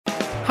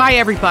Hi,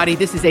 everybody.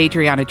 This is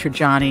Adriana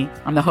Trajani.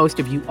 I'm the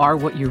host of You Are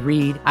What You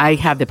Read. I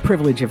have the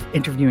privilege of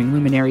interviewing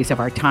luminaries of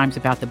our times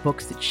about the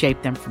books that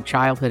shaped them from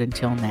childhood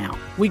until now.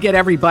 We get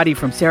everybody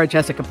from Sarah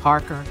Jessica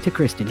Parker to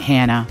Kristen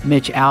Hanna,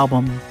 Mitch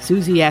Albom,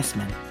 Susie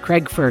Essman,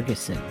 Craig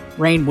Ferguson,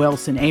 Rainn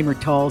Wilson, Amor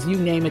Tolls, you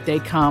name it, they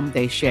come,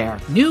 they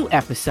share. New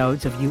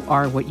episodes of You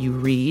Are What You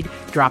Read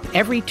drop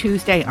every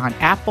Tuesday on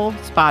Apple,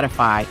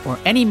 Spotify, or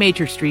any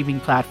major streaming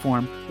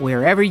platform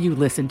wherever you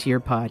listen to your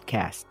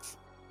podcasts.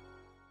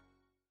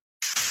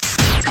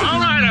 All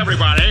right,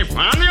 everybody,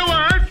 on the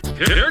alert.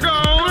 Here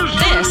goes.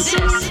 This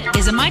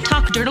is a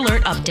myTalk Dirt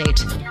Alert update.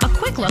 A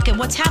quick look at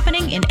what's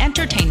happening in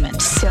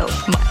entertainment. So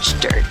much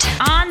dirt.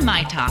 On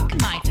myTalk.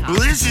 Well,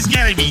 this is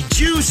going to be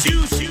juicy.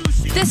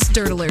 This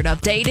Dirt Alert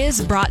update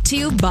is brought to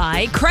you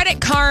by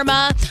Credit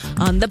Karma.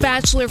 On the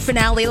Bachelor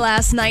finale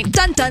last night,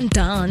 dun dun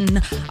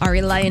dun,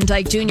 Ari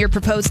Lyondike Jr.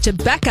 proposed to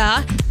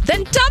Becca,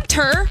 then dumped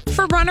her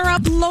for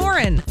runner-up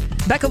Lauren.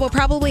 Becca will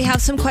probably have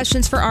some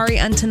questions for Ari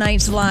on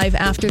tonight's live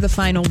after the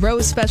final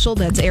Rose special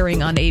that's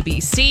airing on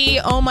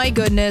ABC. Oh my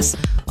goodness,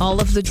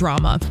 all of the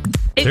drama.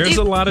 There's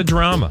a lot of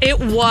drama. It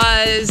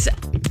was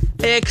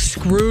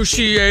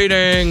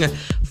excruciating.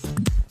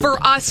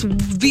 For us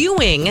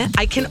viewing,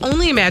 I can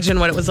only imagine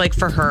what it was like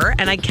for her,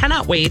 and I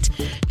cannot wait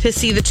to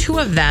see the two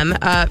of them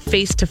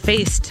face to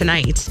face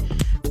tonight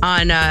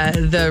on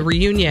the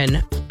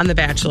reunion on The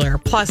Bachelor.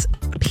 Plus,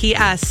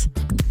 P.S.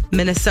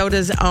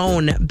 Minnesota's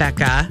own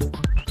Becca.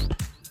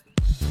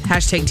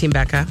 Hashtag Team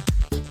Becca.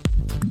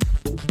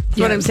 That's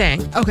what I'm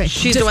saying. Okay.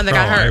 She's the one that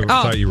got hurt.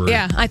 I thought you were.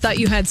 Yeah, I thought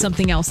you had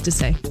something else to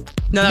say.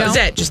 No, that was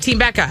it. Just Team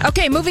Becca.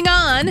 Okay, moving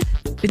on.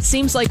 It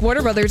seems like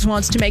Warner Brothers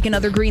wants to make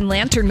another Green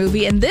Lantern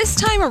movie, and this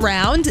time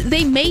around,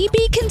 they may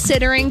be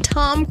considering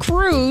Tom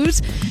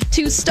Cruise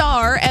to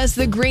star as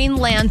the Green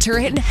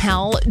Lantern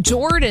Hal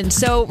Jordan.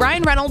 So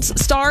Ryan Reynolds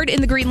starred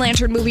in the Green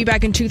Lantern movie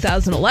back in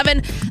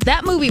 2011.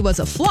 That movie was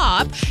a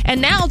flop,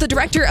 and now the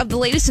director of the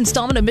latest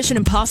installment of Mission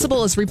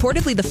Impossible is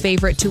reportedly the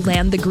favorite to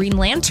land the Green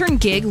Lantern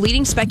gig,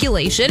 leading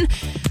speculation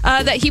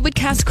that he would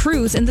cast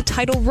Cruise in the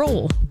title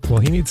role. Well,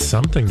 he needs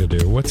something to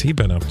do. What's he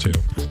been up to?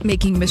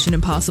 Making Mission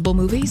Impossible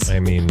movies? I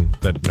mean,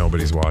 that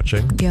nobody's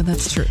watching. Yeah,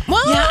 that's true.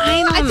 Well, Yeah,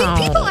 I think know.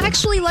 people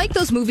actually like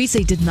those movies.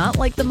 They did not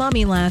like The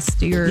Mummy last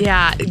year.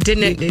 Yeah,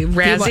 didn't it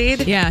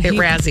razzied? Yeah, it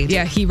razzied.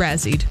 Yeah, he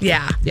razzied.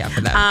 Yeah. Yeah,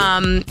 for that.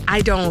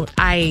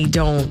 I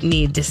don't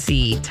need to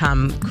see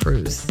Tom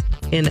Cruise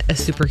in a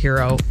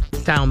superhero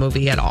style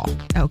movie at all.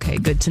 Okay,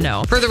 good to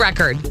know. For the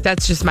record,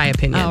 that's just my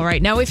opinion. All right.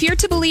 Now, if you're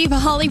to believe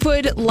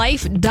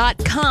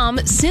HollywoodLife.com,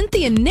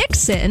 Cynthia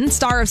Nixon,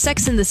 star of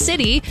Sex and the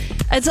City,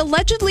 is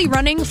allegedly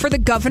running for the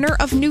governor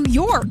of New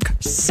York.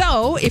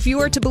 So, if you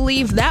are to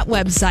believe that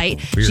website,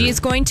 she is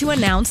going to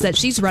announce that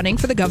she's running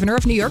for the governor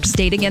of New York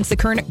State against the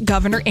current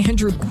governor,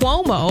 Andrew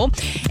Cuomo,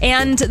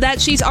 and that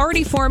she's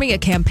already forming a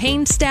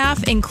campaign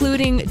staff,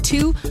 including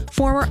 2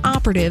 former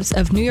operatives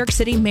of New York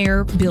City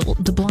Mayor Bill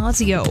de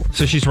Blasio.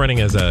 So she's running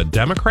as a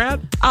Democrat?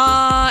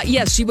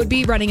 Yes, she would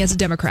be running as a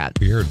Democrat.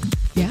 Weird.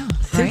 Yeah.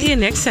 Cynthia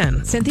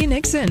Nixon. Cynthia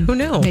Nixon. Who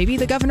knew? Maybe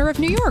the governor of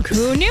New York.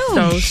 Who knew?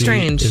 So She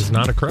strange. is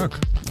not a crook.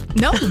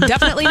 No,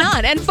 definitely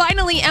not. And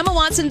finally, Emma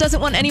Watson doesn't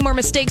want any more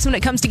mistakes when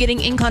it comes to getting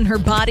ink on her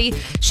body.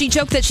 She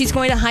joked that she's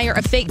going to hire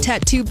a fake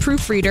tattoo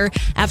proofreader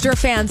after a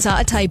fan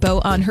saw a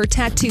typo on her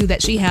tattoo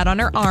that she had on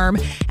her arm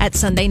at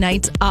Sunday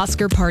night's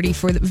Oscar party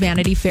for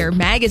Vanity Fair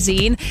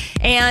magazine.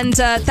 And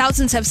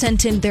thousands have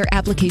sent in their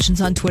applications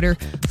on Twitter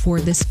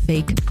for this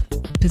fake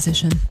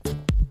position.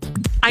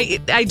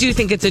 I do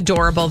think it's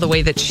adorable the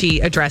way that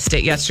she addressed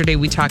it yesterday.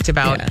 We talked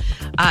about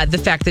the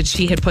fact that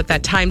she had put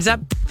that Time's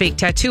Up fake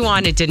tattoo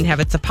on. It didn't have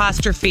its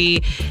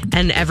apostrophe,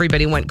 and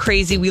everybody went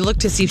crazy. We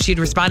looked to see if she'd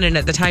responded, and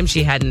at the time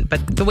she hadn't,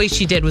 but the way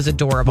she did was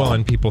adorable. Well,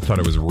 and people thought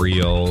it was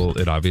real.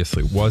 It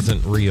obviously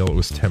wasn't real. It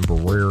was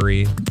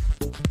temporary.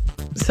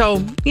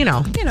 So,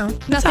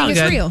 Nothing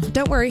is real.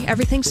 Don't worry,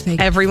 everything's fake.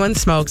 Everyone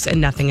smokes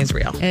and nothing is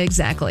real.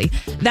 Exactly.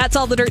 That's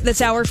all the dirt this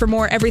hour. For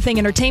more everything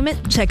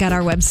entertainment, check out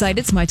our website.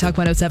 It's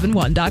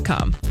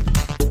mytalk1071.com.